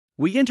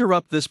We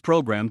interrupt this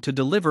program to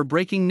deliver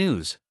breaking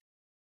news.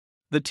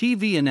 The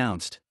TV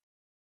announced.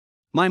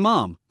 My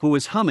mom, who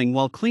was humming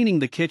while cleaning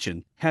the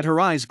kitchen, had her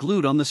eyes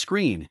glued on the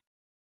screen.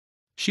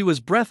 She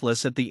was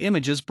breathless at the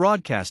images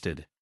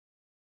broadcasted.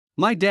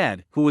 My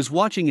dad, who was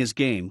watching his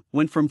game,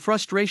 went from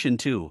frustration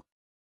to,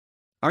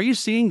 "Are you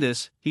seeing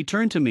this?" He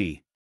turned to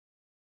me.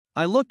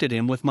 I looked at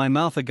him with my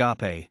mouth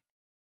agape.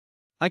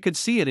 I could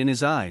see it in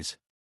his eyes.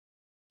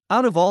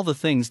 Out of all the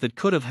things that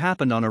could have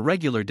happened on a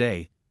regular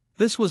day,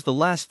 this was the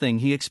last thing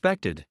he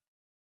expected.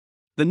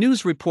 The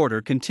news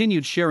reporter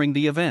continued sharing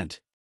the event.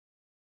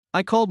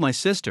 I called my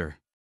sister.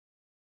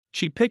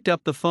 She picked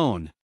up the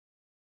phone.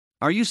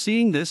 "Are you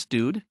seeing this,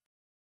 dude?"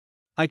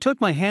 I took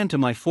my hand to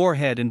my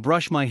forehead and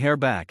brushed my hair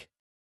back.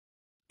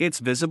 "It's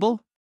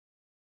visible?"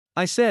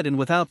 I said, and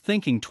without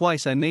thinking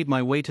twice I made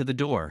my way to the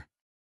door.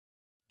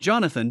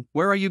 "Jonathan,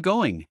 where are you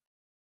going?"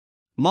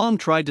 Mom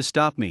tried to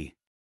stop me.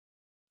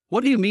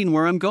 "What do you mean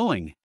where I'm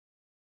going?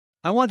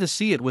 I want to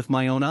see it with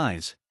my own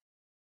eyes."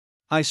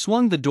 I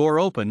swung the door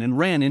open and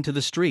ran into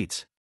the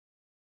streets.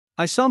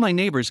 I saw my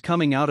neighbors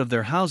coming out of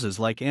their houses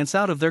like ants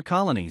out of their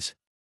colonies.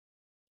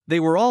 They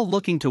were all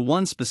looking to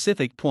one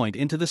specific point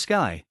into the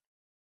sky.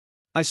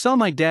 I saw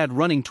my dad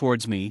running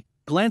towards me,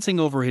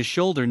 glancing over his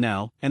shoulder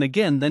now and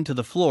again, then to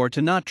the floor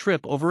to not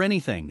trip over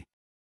anything.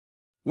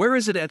 "Where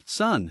is it at,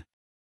 son?"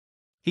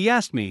 he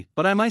asked me,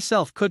 but I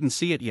myself couldn't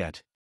see it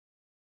yet.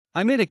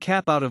 I made a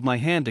cap out of my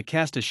hand to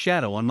cast a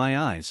shadow on my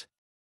eyes.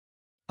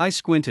 I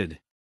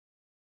squinted.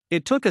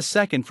 It took a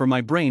second for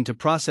my brain to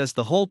process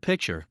the whole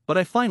picture, but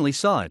I finally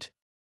saw it.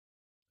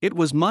 It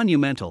was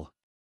monumental.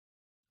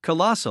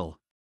 Colossal.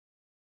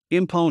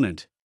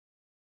 Imponent.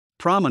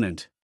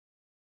 Prominent.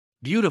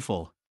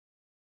 Beautiful.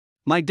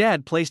 My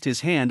dad placed his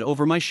hand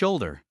over my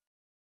shoulder.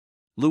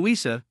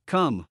 "Louisa,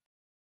 come."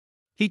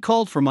 He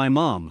called for my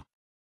mom.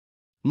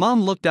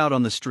 Mom looked out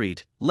on the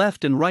street,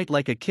 left and right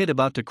like a kid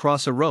about to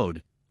cross a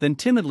road, then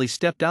timidly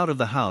stepped out of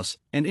the house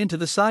and into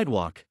the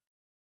sidewalk.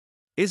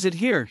 "Is it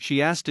here?"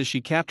 she asked as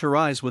she capped her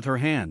eyes with her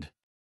hand.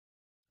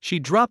 She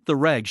dropped the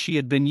rag she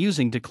had been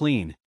using to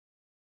clean.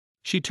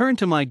 She turned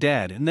to my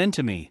dad and then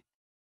to me.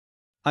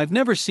 I've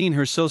never seen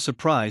her so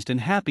surprised and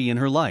happy in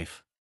her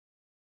life.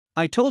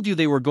 "I told you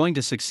they were going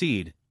to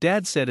succeed,"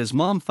 Dad said as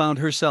Mom found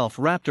herself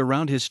wrapped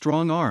around his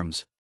strong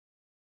arms.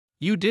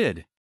 "You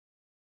did,"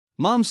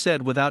 Mom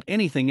said without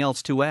anything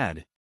else to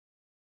add.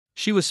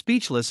 She was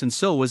speechless, and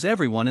so was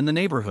everyone in the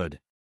neighborhood.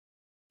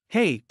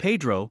 "Hey,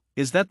 Pedro,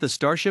 is that the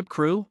Starship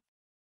crew?"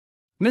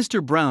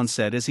 Mr. Brown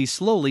said as he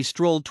slowly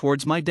strolled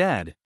towards my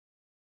dad.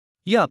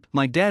 "Yup,"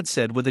 my dad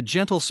said with a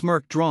gentle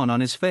smirk drawn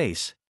on his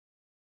face.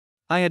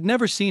 I had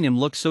never seen him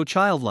look so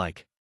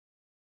childlike.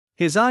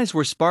 His eyes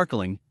were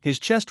sparkling, his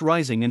chest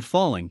rising and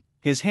falling,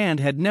 his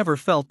hand had never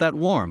felt that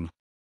warm.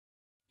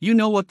 "You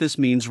know what this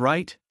means,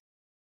 right?"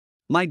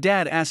 my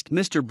dad asked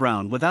Mr.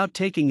 Brown without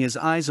taking his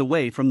eyes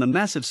away from the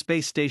massive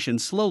space station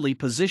slowly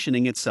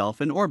positioning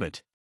itself in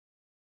orbit.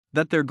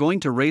 "That they're going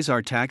to raise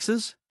our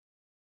taxes?"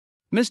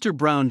 Mr.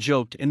 Brown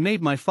joked and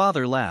made my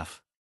father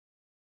laugh.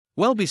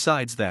 "Well,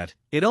 besides that,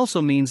 it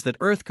also means that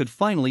Earth could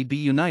finally be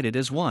united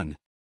as one,"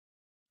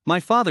 my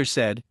father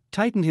said,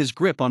 tightened his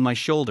grip on my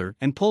shoulder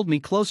and pulled me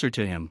closer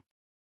to him.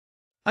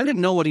 I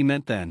didn't know what he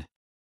meant then.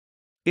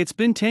 It's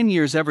been 10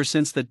 years ever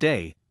since that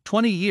day,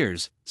 20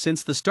 years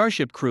since the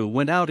Starship crew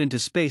went out into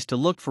space to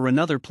look for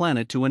another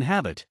planet to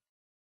inhabit.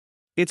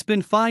 It's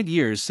been 5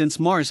 years since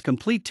Mars'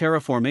 complete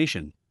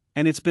terraformation,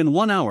 and it's been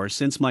 1 hour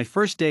since my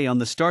first day on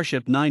the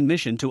Starship 9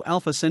 mission to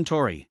Alpha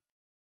Centauri.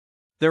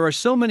 There are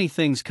so many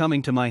things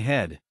coming to my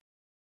head.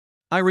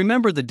 I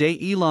remember the day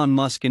Elon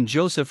Musk and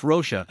Joseph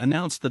Rocha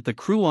announced that the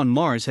crew on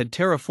Mars had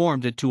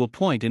terraformed it to a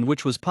point in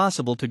which was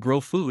possible to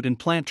grow food and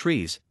plant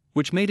trees,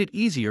 which made it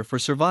easier for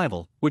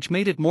survival, which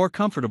made it more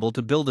comfortable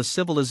to build a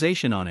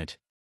civilization on it.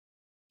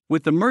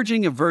 With the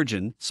merging of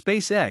Virgin,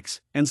 SpaceX,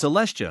 and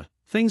Celestia,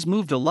 things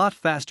moved a lot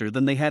faster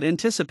than they had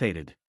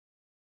anticipated.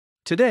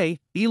 Today,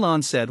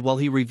 Elon said while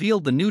he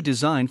revealed the new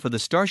design for the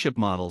Starship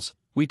models,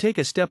 we take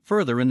a step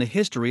further in the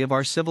history of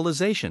our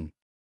civilization.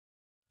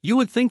 You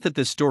would think that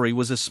this story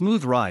was a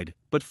smooth ride,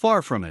 but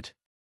far from it.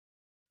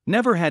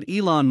 Never had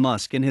Elon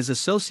Musk and his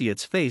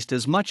associates faced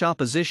as much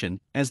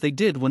opposition as they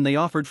did when they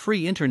offered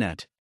free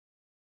internet.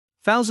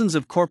 Thousands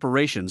of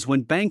corporations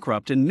went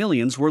bankrupt and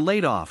millions were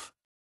laid off.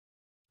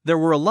 There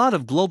were a lot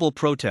of global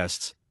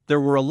protests, there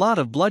were a lot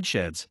of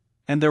bloodsheds,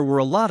 and there were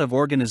a lot of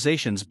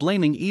organizations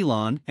blaming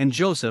Elon and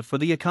Joseph for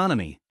the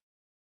economy.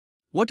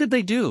 What did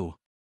they do?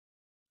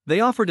 They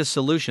offered a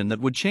solution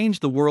that would change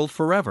the world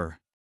forever.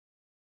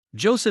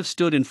 Joseph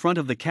stood in front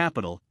of the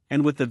Capitol,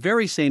 and with the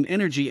very same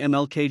energy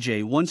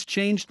MLKJ once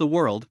changed the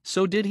world,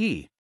 so did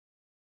he.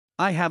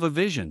 "I have a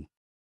vision,"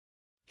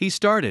 he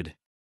started.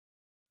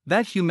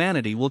 "That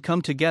humanity will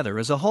come together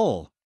as a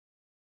whole.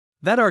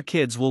 That our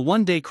kids will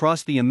one day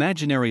cross the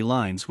imaginary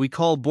lines we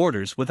call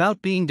borders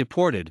without being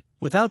deported,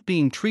 without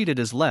being treated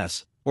as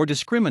less, or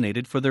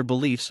discriminated for their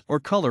beliefs or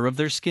color of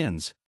their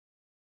skins."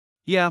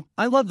 Yeah,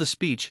 I loved the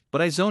speech,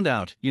 but I zoned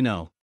out, you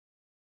know.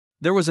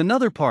 There was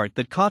another part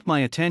that caught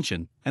my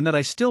attention, and that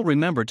I still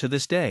remember to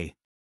this day.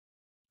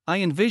 I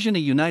envision a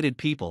united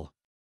people.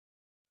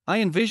 I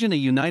envision a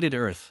united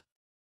Earth.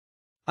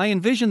 I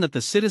envision that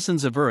the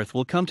citizens of Earth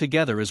will come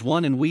together as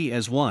one and we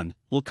as one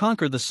will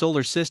conquer the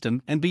solar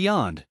system and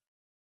beyond.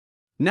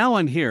 Now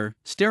I'm here,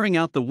 staring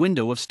out the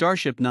window of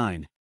Starship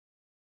 9.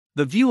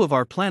 The view of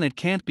our planet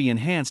can't be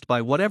enhanced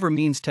by whatever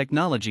means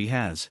technology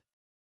has.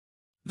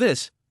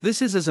 This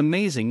is as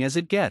amazing as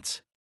it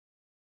gets.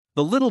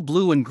 The little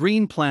blue and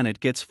green planet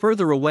gets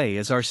further away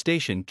as our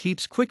station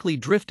keeps quickly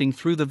drifting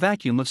through the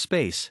vacuum of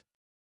space.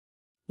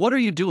 "What are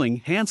you doing,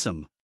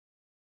 handsome?"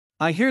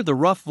 I hear the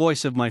rough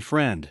voice of my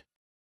friend.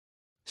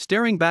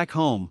 Staring back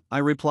home, I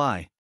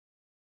reply.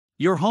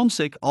 "You're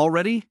homesick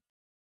already?"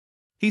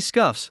 He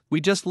scoffs,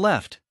 "We just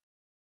left.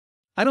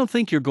 I don't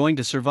think you're going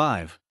to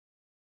survive.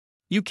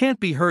 You can't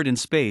be hurt in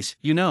space,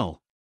 you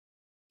know."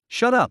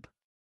 "Shut up."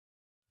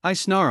 I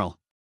snarl.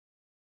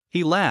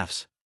 He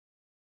laughs.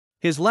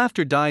 His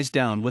laughter dies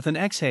down with an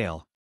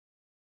exhale.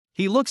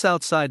 He looks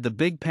outside the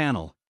big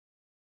panel.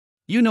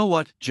 "You know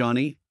what,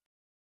 Johnny?"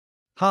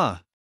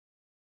 "Huh.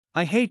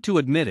 I hate to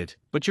admit it,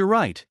 but you're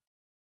right.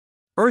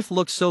 Earth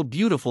looks so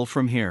beautiful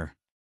from here."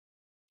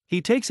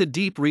 He takes a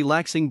deep,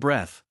 relaxing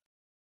breath.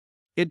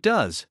 "It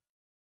does.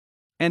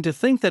 And to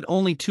think that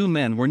only 2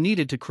 men were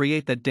needed to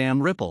create that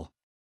damn ripple,"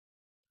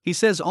 he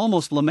says,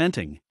 almost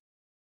lamenting.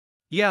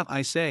 "Yeah,"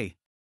 I say.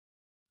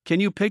 "Can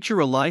you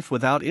picture a life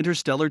without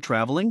interstellar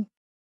traveling?"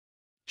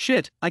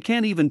 "Shit, I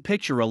can't even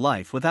picture a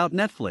life without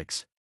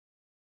Netflix."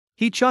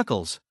 He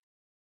chuckles.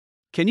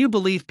 "Can you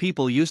believe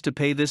people used to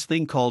pay this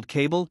thing called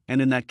cable,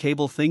 and in that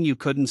cable thing you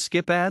couldn't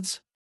skip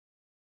ads?"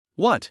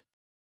 "What?"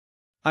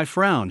 I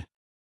frown.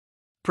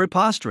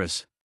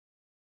 "Preposterous."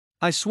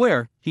 I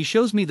swear, he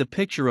shows me the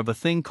picture of a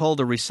thing called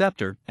a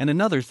receptor and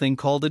another thing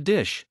called a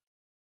dish.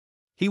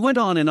 He went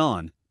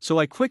on, so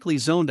I quickly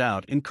zoned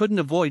out and couldn't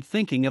avoid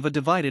thinking of a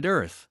divided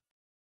Earth.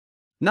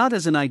 Not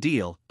as an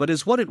ideal, but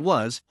as what it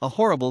was, a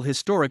horrible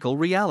historical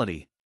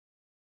reality.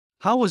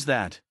 How was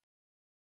that?